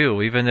we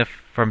do, even if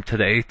from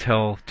today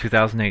till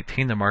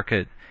 2018 the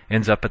market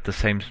ends up at the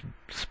same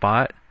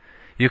spot,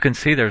 you can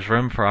see there's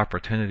room for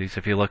opportunities.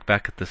 If you look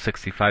back at the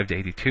 65 to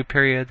 82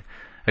 period,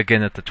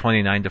 again at the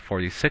 29 to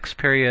 46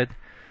 period,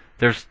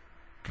 there's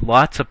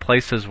lots of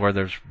places where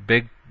there's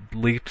big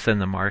leaps in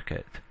the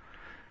market.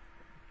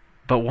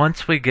 But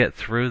once we get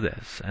through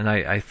this, and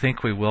I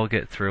think we will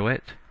get through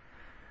it,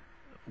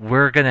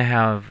 we're going to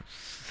have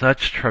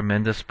such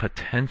tremendous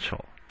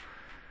potential.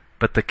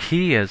 But the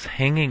key is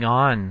hanging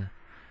on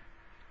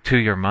to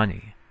your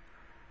money,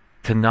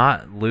 to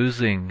not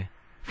losing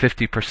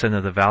 50%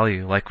 of the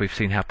value like we've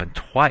seen happen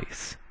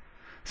twice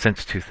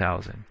since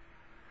 2000.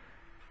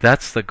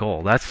 That's the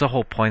goal. That's the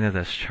whole point of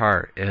this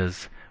chart,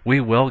 is we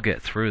will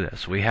get through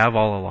this. We have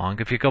all along.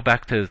 If you go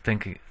back to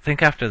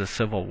think after the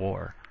Civil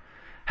War,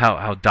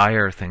 how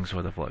dire things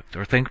would have looked.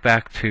 Or think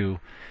back to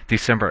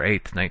December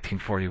 8th,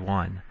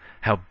 1941,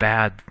 how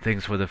bad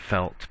things would have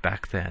felt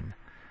back then.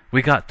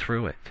 We got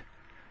through it.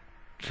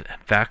 In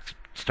fact,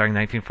 starting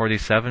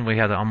 1947, we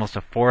had almost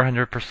a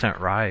 400%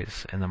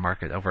 rise in the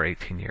market over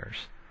 18 years.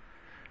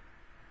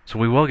 So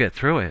we will get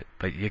through it,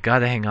 but you got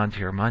to hang on to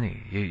your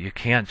money. You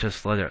can't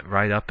just let it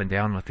ride up and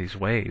down with these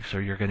waves,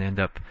 or you're going to end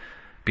up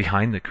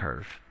behind the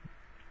curve.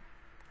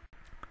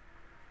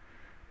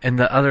 And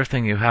the other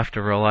thing you have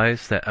to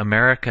realize, that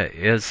America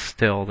is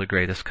still the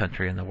greatest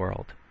country in the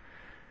world.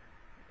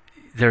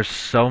 There's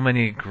so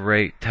many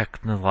great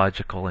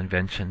technological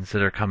inventions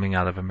that are coming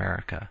out of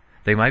America.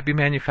 They might be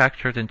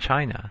manufactured in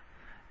China,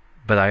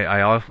 but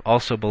I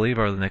also believe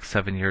over the next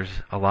 7 years,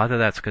 a lot of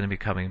that's going to be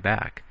coming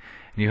back.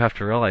 And you have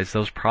to realize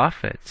those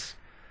profits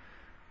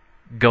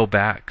go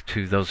back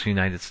to those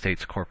United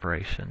States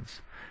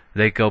corporations.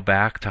 They go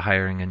back to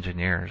hiring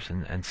engineers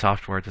and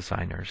software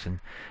designers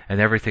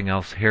and everything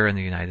else here in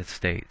the United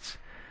States.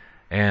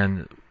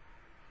 And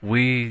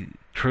we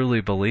truly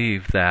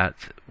believe that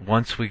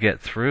once we get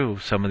through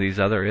some of these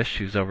other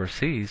issues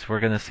overseas, we're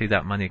going to see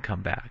that money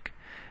come back.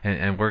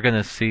 And we're going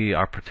to see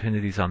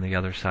opportunities on the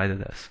other side of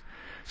this.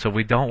 So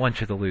we don't want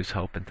you to lose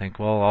hope and think,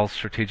 well, all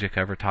Strategic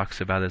ever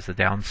talks about is the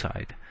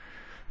downside.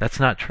 That's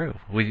not true.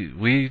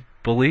 We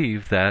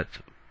believe that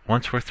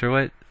once we're through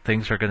it,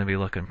 things are going to be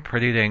looking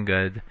pretty dang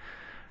good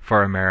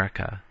for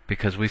America,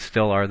 because we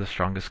still are the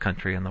strongest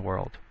country in the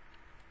world.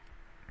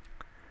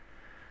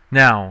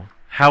 Now,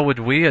 how would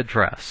we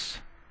address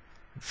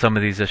some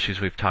of these issues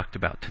we've talked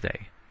about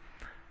today?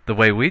 The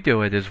way we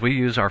do it is we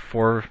use our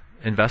 4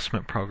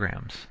 investment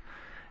programs.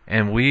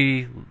 And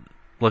we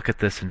look at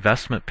this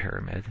investment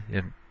pyramid.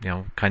 It,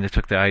 kind of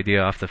took the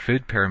idea off the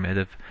food pyramid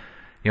of,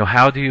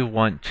 how do you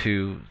want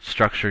to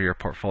structure your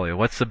portfolio?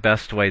 What's the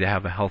best way to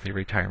have a healthy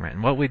retirement?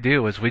 And what we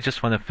do is we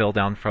just want to fill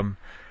down from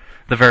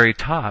the very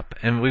top,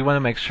 and we want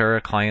to make sure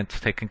a client's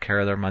taking care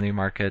of their money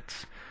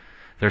markets,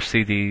 their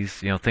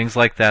CDs, things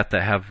like that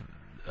have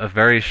a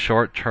very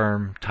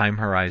short-term time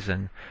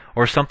horizon,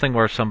 or something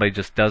where somebody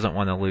just doesn't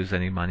want to lose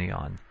any money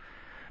on.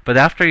 But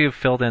after you've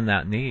filled in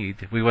that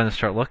need, we want to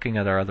start looking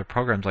at our other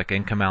programs like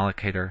Income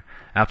Allocator,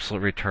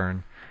 Absolute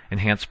Return,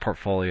 Enhanced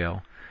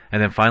Portfolio,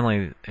 and then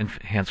finally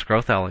Enhanced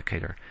Growth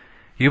Allocator.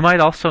 You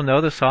might also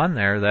notice on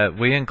there that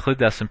we include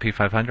the S&P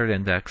 500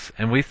 index,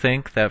 and we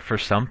think that for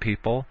some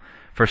people,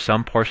 for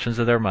some portions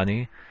of their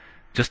money,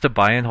 just a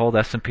buy and hold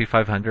S&P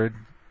 500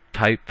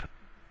 type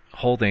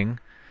holding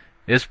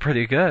is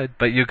pretty good,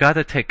 but you got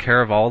to take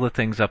care of all the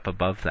things up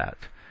above that.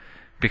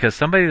 Because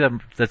somebody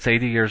that's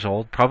 80 years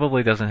old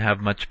probably doesn't have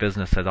much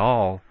business at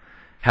all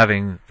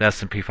having the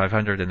S&P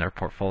 500 in their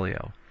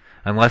portfolio,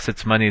 unless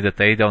it's money that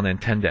they don't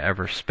intend to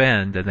ever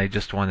spend and they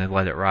just want to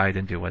let it ride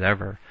and do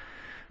whatever.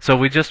 So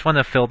we just want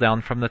to fill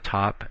down from the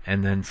top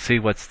and then see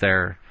what's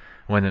there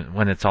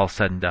when it's all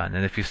said and done.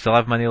 And if you still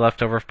have money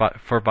left over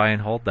for buy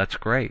and hold, that's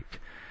great,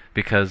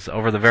 because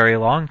over the very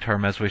long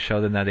term, as we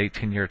showed in that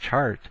 18-year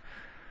chart,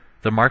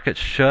 the market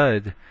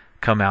should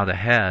come out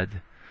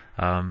ahead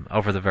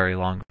over the very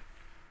long.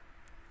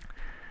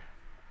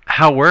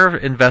 How we're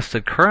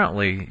invested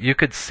currently, you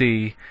could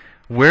see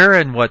we're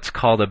in what's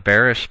called a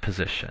bearish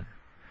position.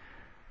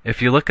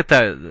 If you look at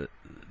that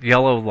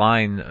yellow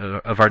line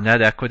of our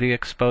net equity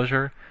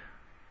exposure,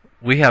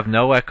 we have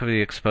no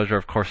equity exposure,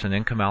 of course, in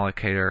income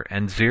allocator,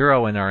 and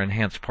 0 in our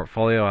enhanced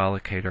portfolio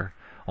allocator,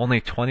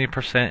 only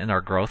 20% in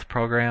our growth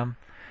program,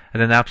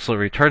 and an absolute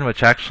return,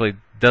 which actually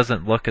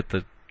doesn't look at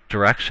the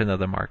direction of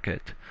the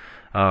market,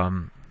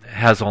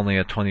 has only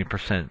a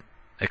 20%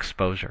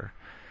 exposure.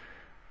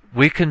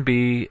 We can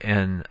be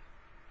in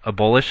a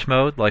bullish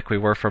mode like we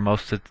were for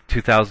most of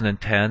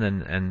 2010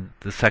 and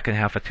the second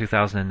half of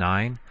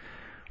 2009.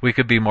 We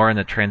could be more in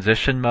a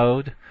transition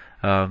mode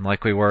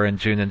like we were in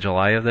June and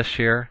July of this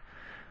year,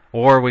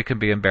 or we can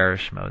be in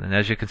bearish mode. And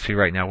as you can see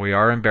right now, we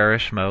are in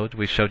bearish mode.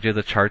 We showed you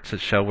the charts that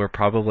show we're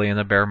probably in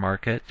a bear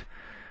market.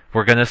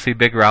 We're going to see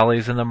big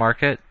rallies in the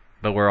market,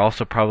 but we're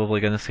also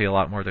probably going to see a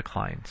lot more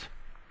declines.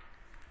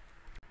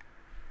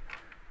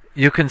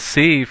 You can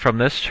see from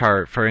this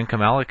chart for income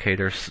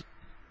allocators,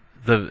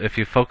 if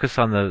you focus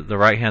on the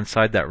right hand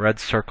side, that red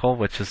circle,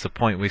 which is the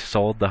point we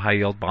sold the high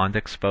yield bond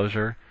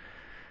exposure,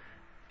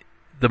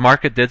 the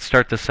market did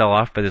start to sell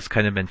off, but it's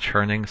kind of been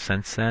churning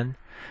since then.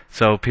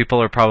 So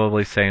people are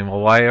probably saying, well,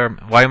 why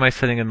am I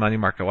sitting in money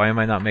market? Why am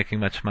I not making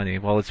much money?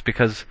 Well, it's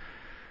because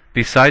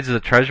besides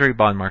the treasury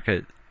bond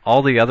market,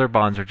 all the other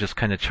bonds are just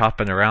kind of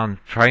chopping around,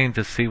 trying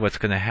to see what's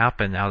going to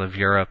happen out of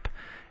Europe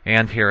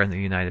and here in the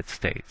United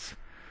States.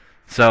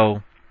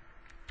 So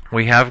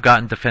we have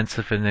gotten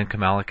defensive in income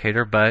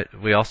allocator, but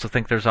we also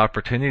think there's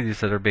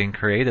opportunities that are being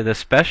created,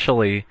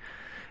 especially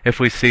if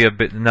we see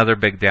another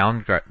big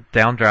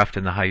downdraft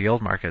in the high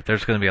yield market.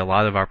 There's going to be a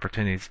lot of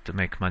opportunities to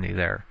make money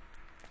there.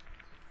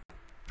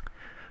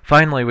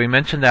 Finally, we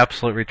mentioned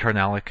absolute return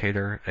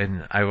allocator,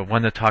 and I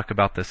want to talk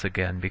about this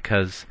again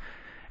because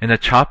in a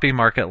choppy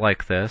market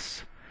like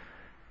this,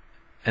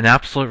 an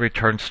absolute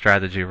return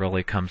strategy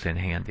really comes in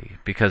handy,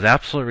 because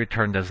absolute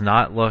return does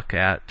not look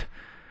at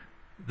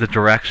the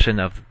direction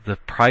of the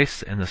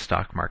price in the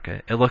stock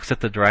market. It looks at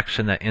the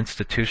direction that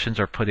institutions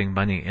are putting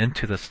money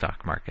into the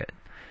stock market.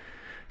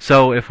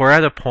 So if we're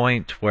at a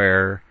point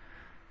where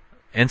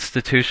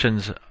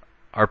institutions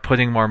are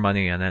putting more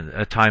money in at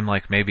a time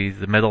like maybe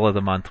the middle of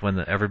the month when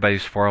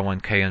everybody's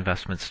 401k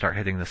investments start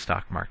hitting the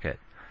stock market,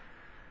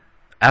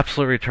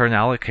 absolute return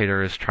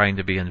allocator is trying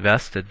to be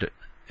invested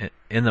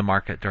in the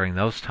market during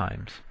those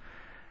times,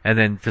 and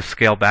then to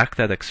scale back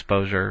that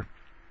exposure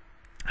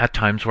at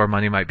times where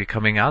money might be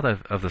coming out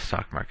of the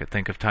stock market.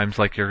 Think of times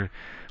like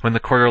when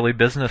the quarterly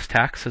business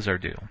taxes are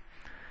due.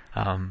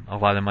 A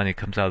lot of money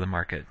comes out of the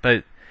market.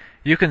 But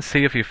you can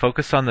see if you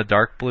focus on the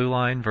dark blue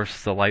line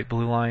versus the light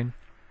blue line,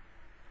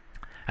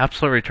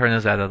 absolute return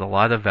has added a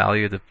lot of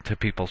value to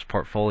people's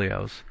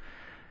portfolios.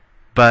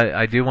 But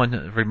I do want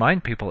to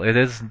remind people, it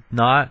is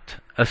not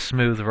a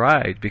smooth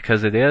ride,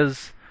 because it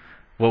is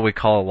what we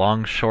call a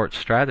long-short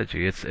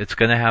strategy. It's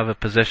going to have a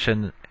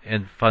position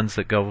in funds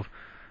that go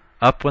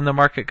up when the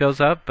market goes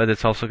up, but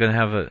it's also going to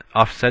have an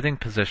offsetting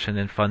position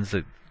in funds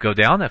that go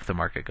down if the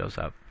market goes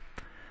up.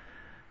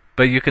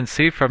 But you can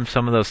see from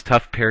some of those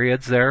tough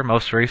periods there,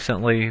 most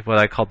recently what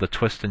I called the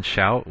twist and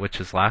shout,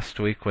 which is last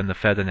week when the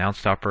Fed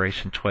announced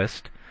Operation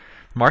Twist,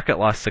 the market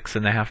lost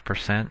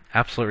 6.5%.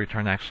 Absolute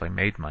return actually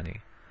made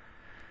money.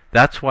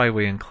 That's why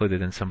we include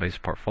it in somebody's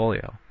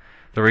portfolio.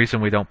 The reason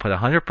we don't put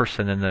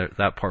 100% in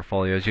that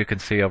portfolio, as you can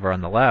see over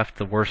on the left,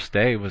 the worst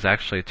day was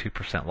actually a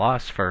 2%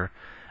 loss for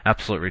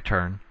absolute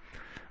return.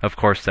 Of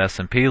course, the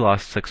S&P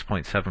lost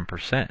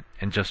 6.7%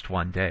 in just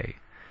one day.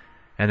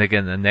 And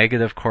again, the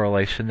negative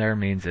correlation there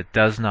means it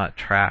does not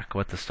track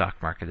what the stock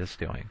market is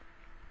doing.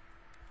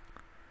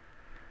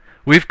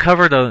 We've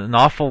covered an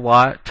awful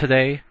lot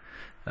today.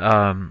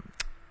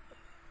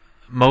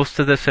 Most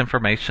of this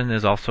information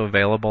is also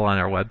available on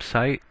our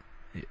website.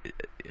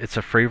 It's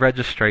a free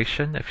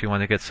registration if you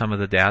want to get some of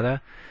the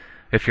data.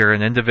 If you're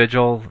an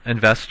individual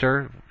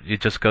investor, you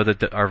just go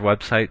to our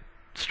website,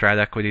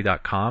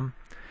 stratequity.com.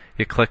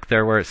 You click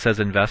there where it says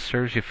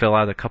investors. You fill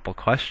out a couple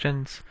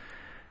questions.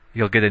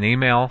 You'll get an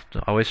email.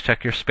 Always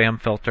check your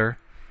spam filter.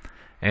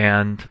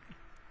 And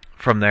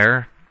from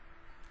there,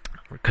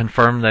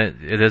 confirm that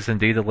it is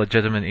indeed a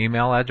legitimate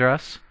email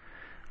address.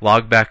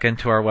 Log back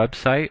into our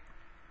website,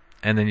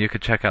 and then you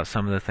could check out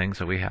some of the things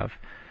that we have.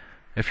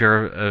 If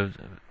you're a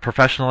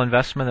professional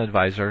investment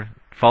advisor,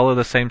 follow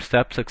the same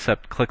steps,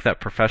 except click that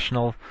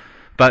professional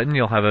button.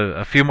 You'll have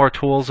a few more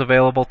tools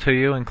available to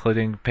you,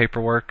 including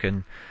paperwork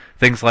and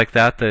things like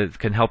that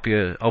can help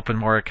you open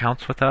more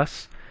accounts with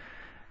us.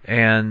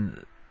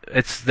 And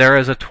it's there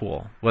as a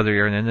tool. Whether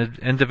you're an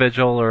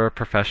individual or a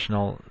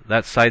professional,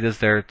 that site is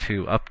there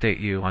to update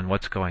you on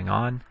what's going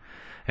on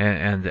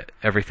and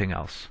everything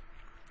else.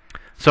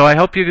 So I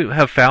hope you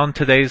have found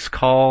today's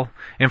call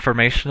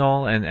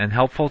informational and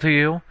helpful to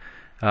you.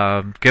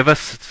 Give us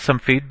some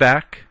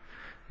feedback.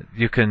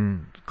 You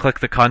can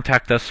click the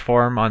Contact Us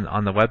form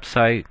on the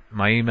website.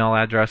 My email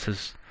address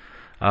is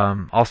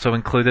also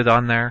included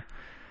on there.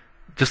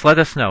 just let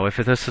us know if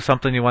this is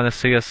something you want to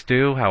see us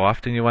do, how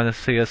often you want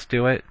to see us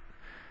do it.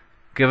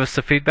 Give us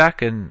the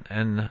feedback,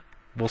 and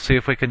we'll see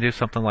if we can do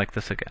something like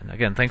this again.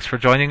 Again, thanks for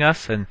joining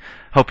us, and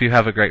hope you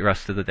have a great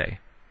rest of the day.